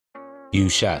You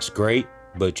shot straight,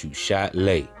 but you shot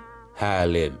late. Hi,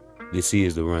 let me. This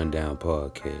is the Rundown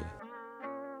Podcast.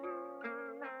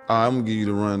 I'm gonna give you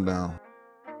the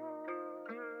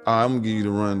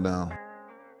rundown.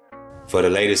 For the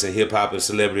latest in hip-hop and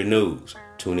celebrity news,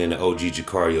 tune in to OG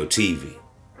Jucario TV.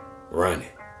 Run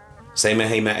it. Say man,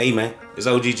 hey man, it's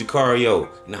OG Jucario,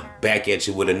 and I'm back at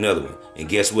you with another one. And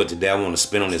guess what? Today I want to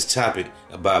spin on this topic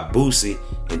about Boosie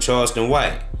and Charleston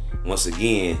White. Once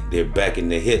again, they're back in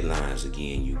the headlines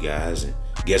again, you guys. And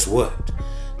guess what?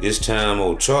 This time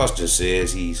old Charleston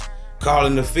says he's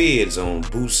calling the feds on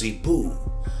Boosie Boo,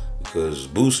 because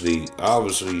Boosie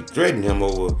obviously threatened him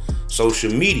over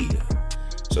social media.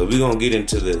 So we're gonna get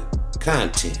into the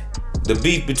content. The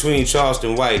beef between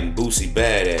Charleston White and Boosie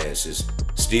Badass is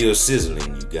still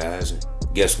sizzling, you guys. And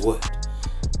guess what?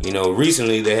 You know,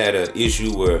 recently they had an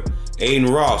issue where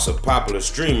Aiden Ross, a popular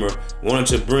streamer, wanted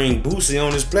to bring Boosie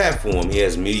on his platform. He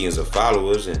has millions of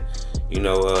followers, and you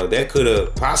know that could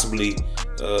have possibly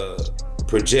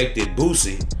projected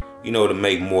Boosie, you know, to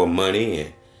make more money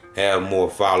and have more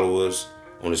followers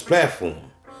on his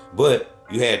platform. But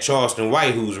you had Charleston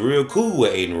White, who's real cool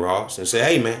with Aiden Ross, and say,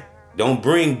 hey man, don't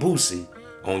bring Boosie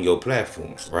on your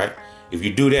platform, right? If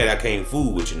you do that, I can't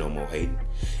fool with you no more, Aiden.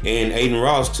 And Aiden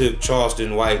Ross took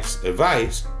Charleston White's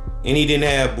advice, and he didn't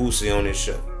have Boosie on his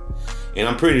show. And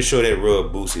I'm pretty sure that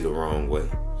rubbed Boosie the wrong way.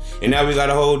 And now we got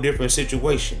a whole different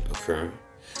situation occurring,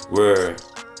 where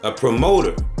a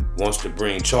promoter wants to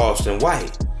bring Charleston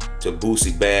White to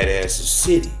Boosie Badass's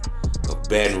city of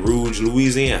Baton Rouge,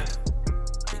 Louisiana.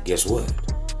 And guess what?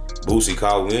 Boosie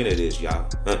called wind of this, y'all.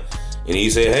 And he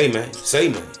said, hey man,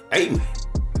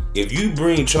 if you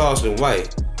bring Charleston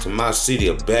White to my city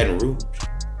of Baton Rouge,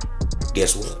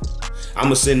 guess what?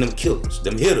 I'ma send them killers,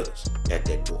 them hitters at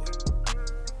that door.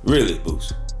 Really,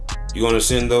 Boosie? You gonna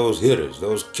send those hitters,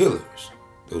 those killers,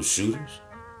 those shooters,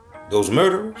 those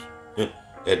murderers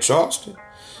at Charleston?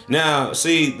 Now,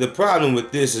 see, the problem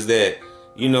with this is that,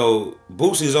 you know,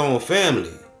 Boosie's own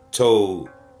family told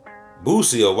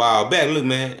Boosie a while back, look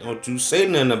man, don't you say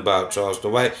nothing about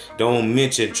Charleston White. Don't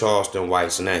mention Charleston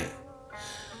White's name.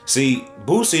 See,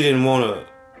 Boosie didn't want to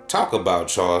talk about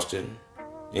Charleston,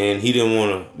 and he didn't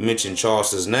want to mention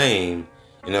Charleston's name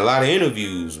in a lot of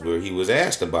interviews where he was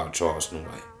asked about Charleston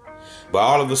White. But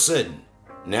all of a sudden,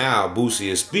 now Boosie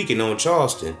is speaking on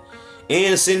Charleston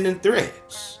and sending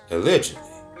threats, allegedly.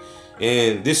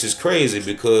 And this is crazy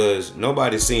because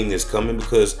nobody's seen this coming,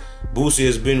 because Boosie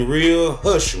has been real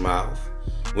hush mouth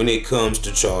when it comes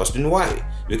to Charleston White,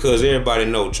 because everybody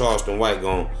know Charleston White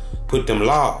gonna put them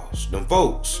laws, them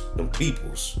folks, them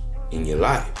peoples in your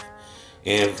life.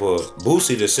 And for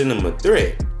Boosie to send him a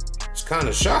threat, it's kind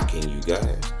of shocking, you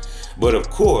guys. But of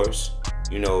course,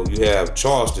 you know, you have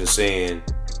Charleston saying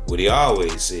what he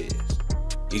always says.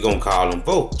 He gonna call them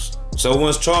folks. So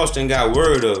once Charleston got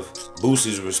word of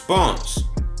Boosie's response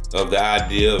of the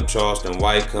idea of Charleston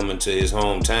White coming to his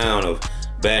hometown of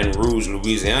Baton Rouge,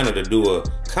 Louisiana to do a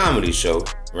comedy show,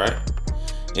 right?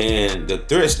 And the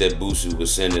threats that Boosie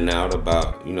was sending out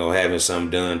about, you know, having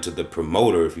something done to the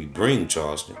promoter if he bring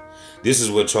Charleston, this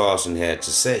is what Charleston had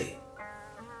to say.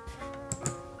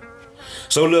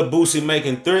 So little Boosie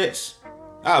making threats,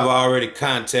 I've already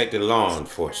contacted law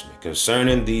enforcement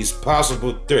concerning these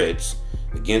possible threats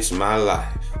against my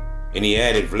life. And he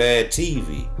added Vlad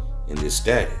TV in this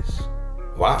status.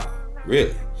 Wow,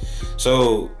 really?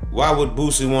 So why would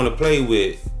Boosie want to play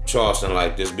with Charleston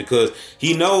like this? Because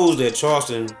he knows that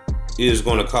Charleston is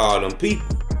going to call them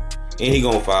people, and he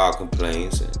going to file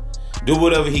complaints and do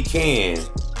whatever he can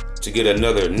to get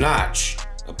another notch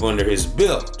up under his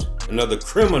belt, another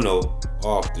criminal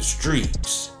off the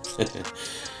streets.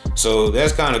 So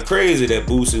that's kind of crazy that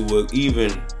Boosie would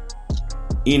even,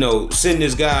 you know, send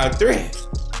this guy a threat,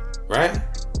 right?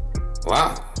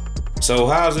 Wow. So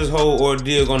how's this whole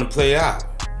ordeal gonna play out?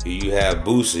 Here you have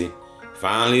Boosie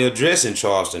finally addressing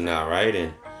Charleston now, right?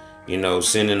 And, you know,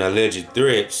 sending alleged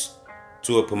threats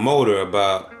to a promoter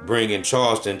about bringing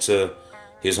Charleston to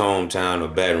his hometown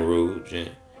of Baton Rouge.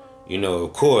 And, you know,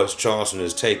 of course, Charleston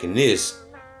is taking this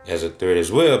as a threat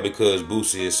as well, because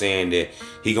Boosie is saying that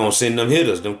he gonna send them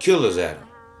hitters, them killers at him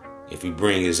if he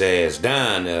bring his ass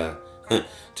down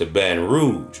to Baton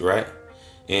Rouge, right?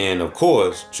 And of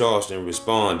course, Charleston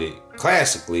responded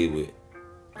classically with,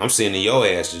 I'm sending your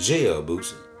ass to jail,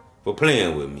 Boosie, for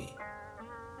playing with me.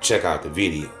 Check out the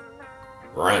video.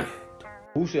 Run it.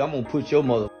 Boosie, I'm gonna put your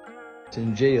mother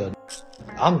in jail.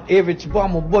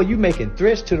 Boy, you making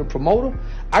threats to the promoter?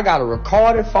 I got a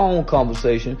recorded phone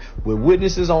conversation with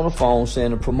witnesses on the phone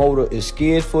saying the promoter is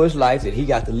scared for his life, that he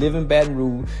got to live in Baton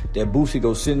Rouge, that Boosie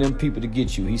go send them people to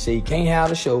get you. He said he can't have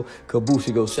the show because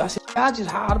Boosie goes, I said, I just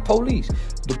hire the police.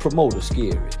 The promoter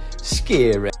scary.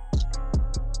 Scary.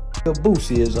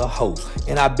 Boosie is a hoe,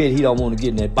 and I bet he don't want to get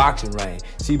in that boxing ring.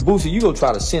 See, Boosie, you gonna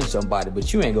try to send somebody,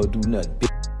 but you ain't gonna do nothing.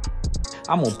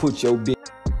 I'm gonna put your bitch.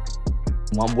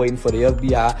 I'm waiting for the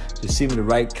F.B.I. to send me the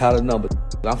right collar number.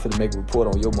 I'm finna make a report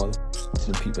on your mother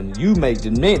people. And you make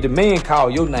the man call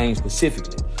your name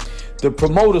specifically. The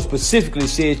promoter specifically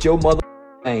said your mother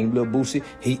name, Lil Boosie.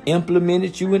 He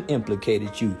implemented you and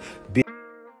implicated you. Bitch,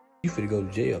 you finna go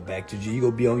to jail, back to jail. You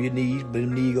gonna be on your knees, but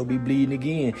them knees gonna be bleeding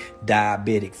again.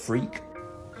 Diabetic freak.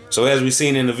 So as we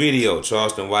seen in the video,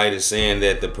 Charleston White is saying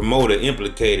that the promoter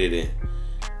implicated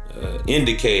and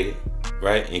indicated,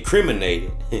 right,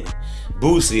 incriminated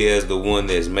Boosie as the one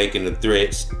that's making the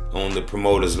threats on the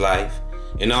promoter's life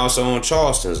and also on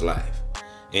Charleston's life.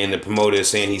 And the promoter is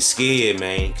saying he's scared,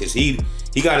 man, because he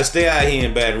got to stay out here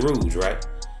in Baton Rouge, right?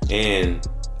 And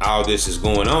all this is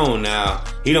going on now.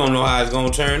 He don't know how it's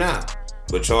going to turn out.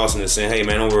 But Charleston is saying, hey,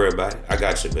 man, don't worry about it. I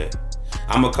got your back.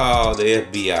 I'm going to call the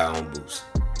F.B.I. on Boosie,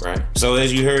 right? So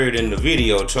as you heard in the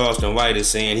video, Charleston White is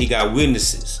saying he got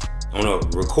witnesses on a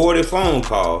recorded phone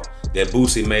call that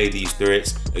Boosie made these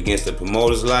threats against the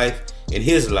promoter's life and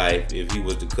his life if he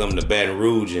was to come to Baton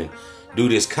Rouge and do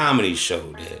this comedy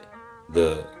show that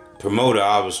the promoter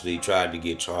obviously tried to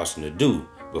get Charleston to do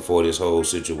before this whole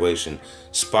situation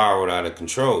spiraled out of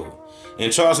control.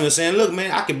 And Charleston is saying, look,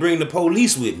 man, I can bring the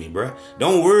police with me, bro.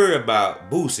 Don't worry about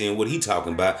Boosie and what he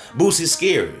talking about. Boosie's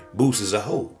scary. Boosie's a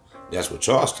hoe. That's what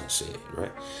Charleston said,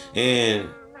 right? And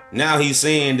now he's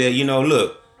saying that, you know,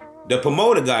 look, the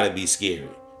promoter got to be scary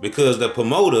because the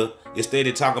promoter is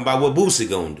steady talking about what Boosie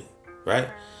gonna do, right?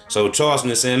 So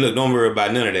Charleston is saying, look, don't worry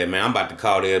about none of that, man. I'm about to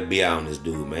call the FBI on this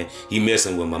dude, man. He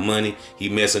messing with my money. He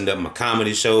messing up my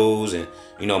comedy shows and,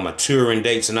 you know, my touring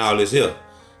dates and all this here.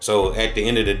 So at the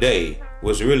end of the day,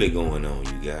 what's really going on,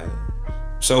 you guys?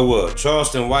 So what,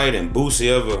 Charleston White and Boosie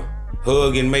ever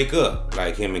hug and make up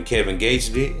like him and Kevin Gates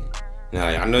did? Now,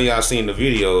 I know y'all seen the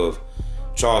video of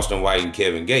Charleston White and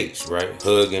Kevin Gates, right?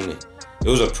 Hugging. It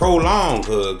was a prolonged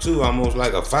hug, too, almost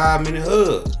like a 5-minute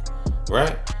hug,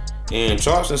 right? And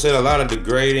Charleston said a lot of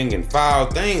degrading and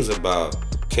foul things about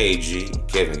KG,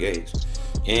 Kevin Gates,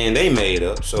 and they made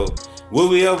up. So will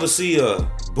we ever see a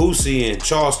Boosie and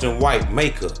Charleston White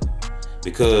makeup?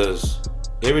 Because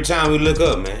every time we look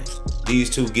up, man, these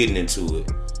two getting into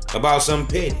it about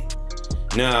something petty.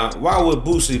 Now, why would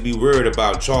Boosie be worried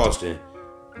about Charleston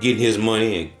getting his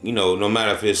money and, you know, no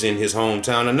matter if it's in his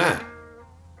hometown or not?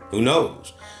 Who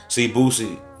knows? See,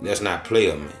 Boosie, that's not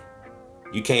player, man.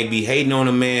 You can't be hating on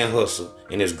a man hustle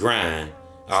and his grind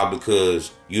all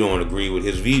because you don't agree with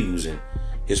his views and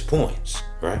his points,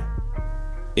 right?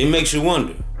 It makes you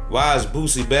wonder, why is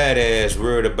Boosie Badass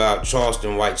worried about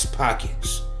Charleston White's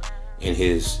pockets in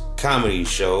his comedy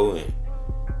show and,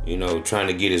 you know, trying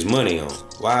to get his money on?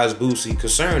 Why is Boosie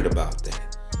concerned about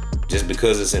that? Just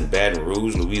because it's in Baton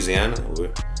Rouge, Louisiana,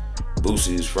 where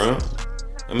Boosie is from?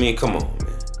 I mean, come on,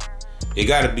 man. It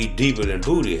gotta be deeper than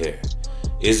booty hair.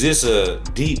 Is this a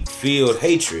deep-filled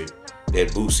hatred that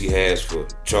Boosie has for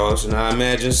Charleston? I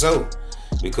imagine so.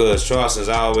 Because Charleston's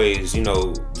always, you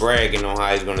know, bragging on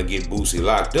how he's gonna get Boosie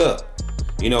locked up.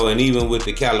 You know, and even with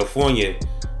the California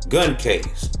gun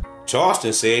case,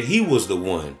 Charleston said he was the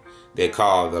one that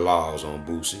called the laws on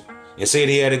Boosie and said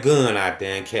he had a gun out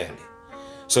there in Cali.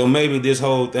 So maybe this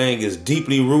whole thing is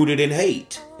deeply rooted in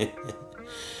hate. And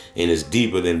it's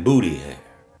deeper than booty hair.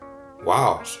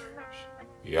 Wowzers.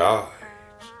 Yikes.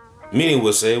 Many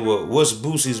would say, well, what's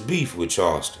Boosie's beef with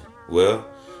Charleston? Well,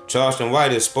 Charleston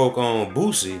White has spoke on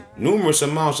Boosie numerous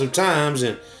amounts of times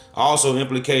and also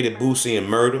implicated Boosie in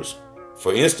murders.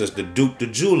 For instance, the Duke the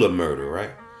Jeweler murder,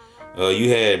 right?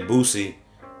 You had Boosie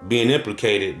being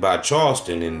implicated by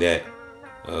Charleston in that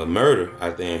murder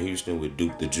out there in Houston with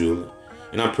Duke the Jeweler.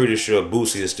 And I'm pretty sure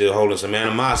Boosie is still holding some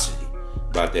animosity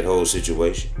about that whole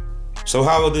situation. So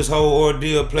how will this whole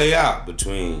ordeal play out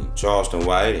between Charleston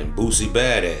White and Boosie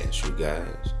Badass, you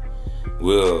guys?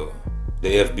 Will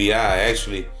the FBI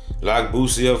actually lock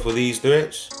Boosie up for these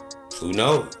threats? Who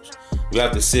knows? We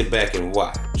have to sit back and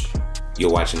watch.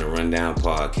 You're watching the Rundown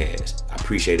Podcast. I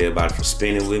appreciate everybody for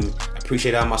spending with me. I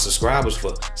appreciate all my subscribers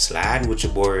for sliding with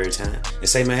your boy every time. And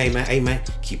say, man, hey, man,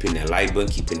 keep hitting that like button,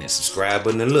 keep hitting that subscribe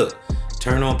button, and look,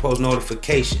 turn on post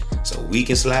notification so we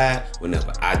can slide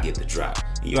whenever I get the drop.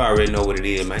 You already know what it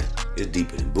is, man. It's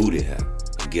deeper than booty hair.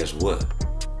 And guess what?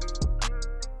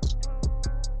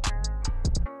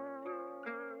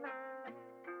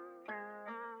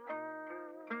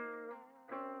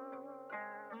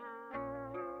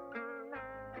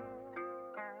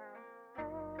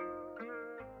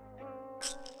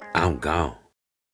 I'm gone.